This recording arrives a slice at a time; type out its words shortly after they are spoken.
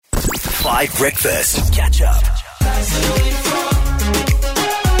5 Breakfast. Catch up.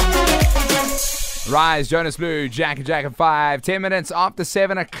 Rise, Jonas Blue, Jack and Jack at 5. 10 minutes after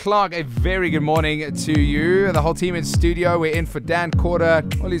 7 o'clock. A very good morning to you. The whole team in studio. We're in for Dan Corder,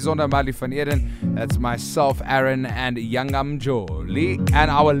 Olizonda Mali van Eden. That's myself, Aaron, and Yangam Jolie.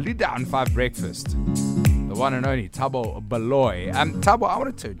 And our leader on 5 Breakfast, the one and only Thabo Baloyi. Thabo, I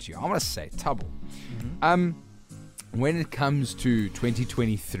want to turn to you. I want to say, Thabo, when it comes to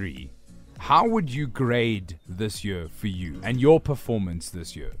 2023, how would you grade this year for you and your performance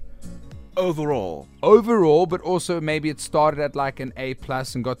this year? Overall, but also maybe it started at like an A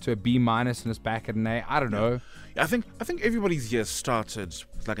plus and got to a B minus and it's back at an A. I don't know. I think everybody's year started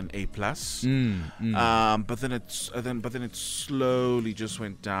with like an A plus, but then it slowly just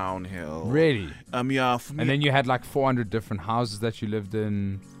went downhill. Really? Yeah. For me, And then you had like 400 different houses that you lived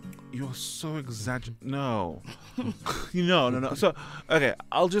in. you're so exaggerating. No, no. So okay,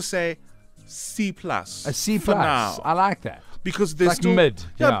 I'll just say C plus. A C for plus. now. I like that. Because there's Like still mid,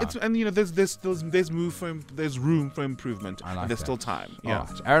 yeah. There's room for improvement. I like and there's that. still time. Yeah.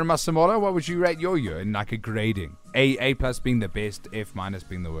 Alright. Aaron Masamola, what would you rate your year in like a grading? A plus being the best, F minus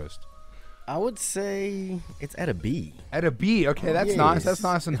being the worst. I would say it's at a B. At a B, okay, that's Yes. nice. That's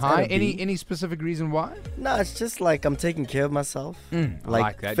nice and It's at high. a B. Any specific reason why? No, it's just like I'm taking care of myself. I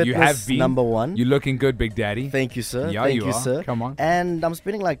like that. Fitness, You have been number one. You're looking good, Big Daddy. Thank you, sir. Yeah, Thank you you, are. sir. Come on. And I'm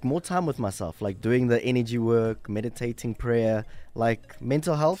spending like more time with myself, like doing the energy work, meditating, prayer, like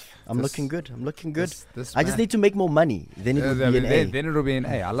mental health. I'm This- looking good. this I just man- need to make more money. Then it will be an A. Then it'll be an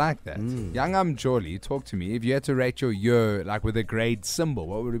A. I like that. Young Jolie, talk to me. If you had to rate your year like with a grade symbol,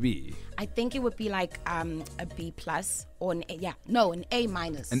 what would it be? I think it would be like a B plus or an A, an A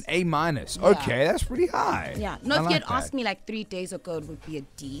minus. An A minus. Yeah. Okay, that's pretty high. Yeah. No, I if like you'd that. asked me like 3 days ago, it would be a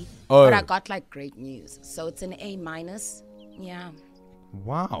D. Oh. But I got like great news. So it's an A minus. Yeah.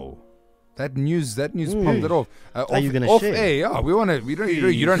 Wow. That news pumped it off. Are you gonna off share? air? Yeah,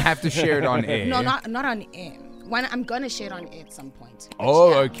 you don't have to share it on air. No, not on air. I'm going to share it on air at some point. But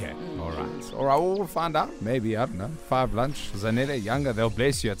Oh, yeah. okay. All right. Well, we'll find out. Maybe, I don't know. 5 lunch. Zanetta, Younger, they'll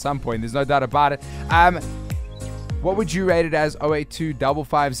bless you at some point. There's no doubt about it. What would you rate it as? 082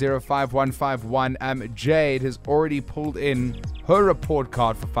 550 5151. Jade has already pulled in her report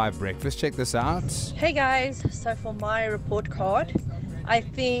card for 5 Breakfast. Check this out. Hey guys, so for my report card, I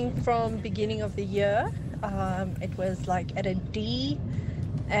think from beginning of the year, it was like at a D,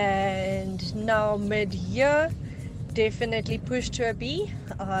 and now mid-year, definitely pushed to a B.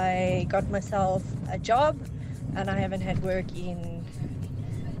 I got myself a job, and I haven't had work in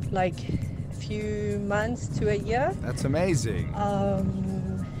like a few months to a year. That's amazing.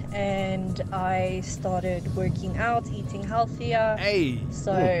 And I started working out, eating healthier. Hey.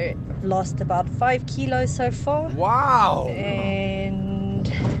 So I've lost about 5 kilos so far. Wow.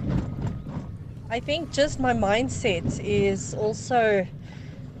 And I think just my mindset is also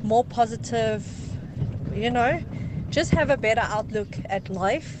more positive, just have a better outlook at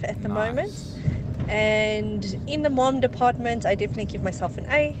life at the moment. And in the mom department, I definitely give myself an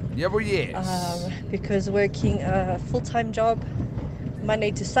A. Yeah, well, yes. Because working a full-time job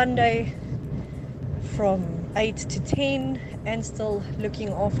Monday to Sunday from 8 to 10 and still looking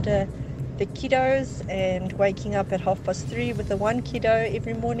after the kiddos and waking up at 3:30 with the one kiddo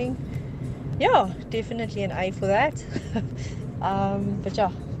every morning. Yeah, definitely an A for that. But yeah,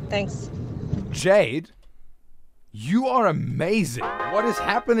 thanks. Jade, you are amazing. What is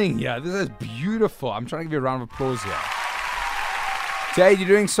happening here? This is beautiful. I'm trying to give you a round of applause here. Jade, you're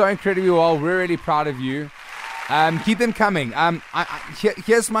doing so incredibly well. We're really proud of you. Keep them coming.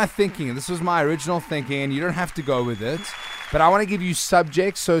 Here's my thinking. This was my original thinking, and you don't have to go with it. But I want to give you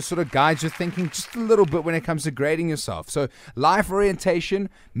subjects so it sort of guides your thinking just a little bit when it comes to grading yourself. So life orientation,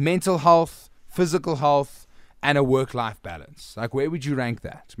 mental health, physical health, and a work-life balance. Like, where would you rank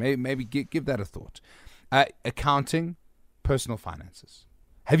that? Maybe give that a thought. Accounting, personal finances.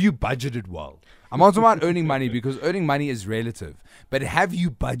 Have you budgeted well? I'm also about earning money because earning money is relative. But have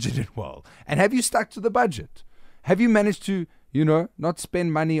you budgeted well? And have you stuck to the budget? Have you managed to, not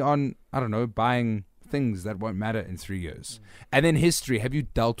spend money on, buying things that won't matter in 3 years? And then history. Have you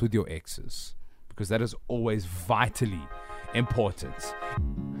dealt with your exes? Because that is always vitally important.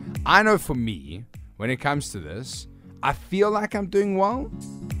 I know for me, when it comes to this, I feel like I'm doing well,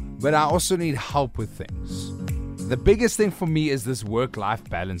 but I also need help with things. The biggest thing for me is this work-life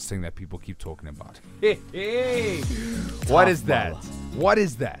balance thing that people keep talking about. What is that? What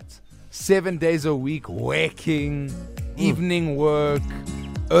is that? 7 days a week working, evening work,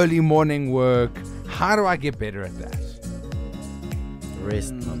 early morning work. How do I get better at that?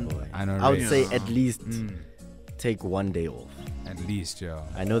 Rest, my boy. I know. I would rest. say at least take 1 day off. At least, yeah.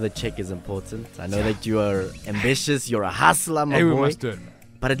 I know the check is important. I know that you are ambitious. You're a hustler, my Hey, we boy. must do it.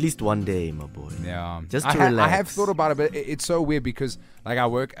 But at least one day, my boy. Yeah. Just I to I relax. have thought about it, but it's so weird because like I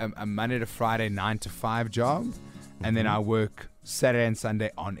work a Monday to Friday 9 to 5 job, and then I work Saturday and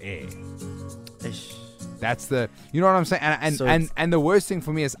Sunday on air. Ish. That's the, you know what I'm saying? And So and, it's- and the worst thing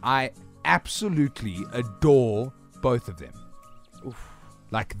for me is I absolutely adore both of them.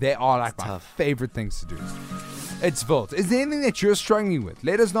 Like they are like my tough. favorite things to do. It's Volt. Is there anything that you're struggling with?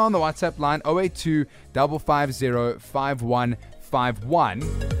 Let us know on the WhatsApp line 082 550 5151.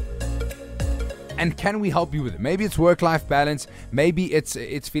 And can we help you with it? Maybe it's work-life balance. Maybe it's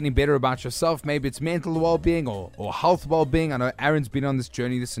feeling better about yourself. Maybe it's mental well-being or health well-being. I know Aaron's been on this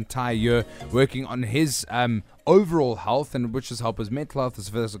journey this entire year, working on his overall health, and which has helped his mental health, his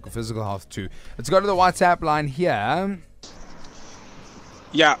physical health too. Let's go to the WhatsApp line here.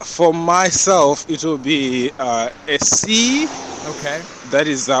 Yeah, for myself, it will be a C. Okay. That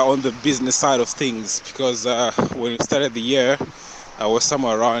is on the business side of things, because when we started the year, I was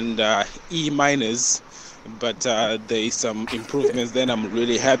somewhere around E minus, but there is some improvements. Then I'm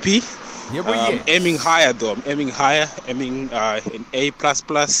really happy. Yeah, but yeah. Aiming higher though. I'm aiming higher. Aiming in A++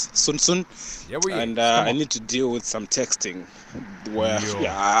 soon. Yeah, well, yeah. And Come I on. need to deal with some texting, where Yo.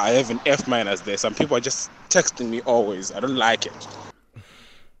 I have an F minus there. Some people are just texting me always. I don't like it.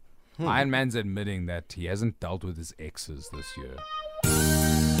 Iron Man's admitting that he hasn't dealt with his exes this year.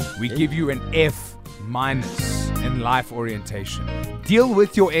 We give you an F minus in life orientation. Deal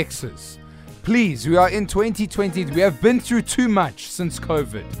with your exes. Please, we are in 2020. We have been through too much since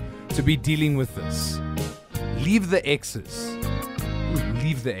COVID to be dealing with this. Leave the exes.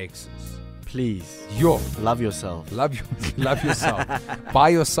 Leave the exes. Please. Yo, Love yourself. love yourself. Buy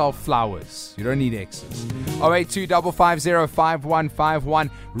yourself flowers. You don't need exes. 082 550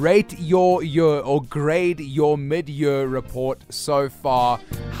 5151. Rate your year or grade your mid-year report so far.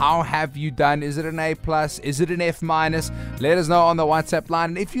 How have you done? Is it an A+? Is it an F-? Let us know on the WhatsApp line.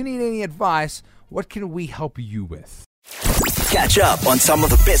 And if you need any advice, what can we help you with? Catch up on some of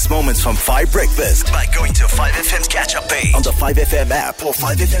the best moments from 5 Breakfast by going to 5FM's catch-up page on the 5FM app or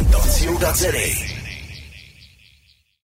 5FM.co.za.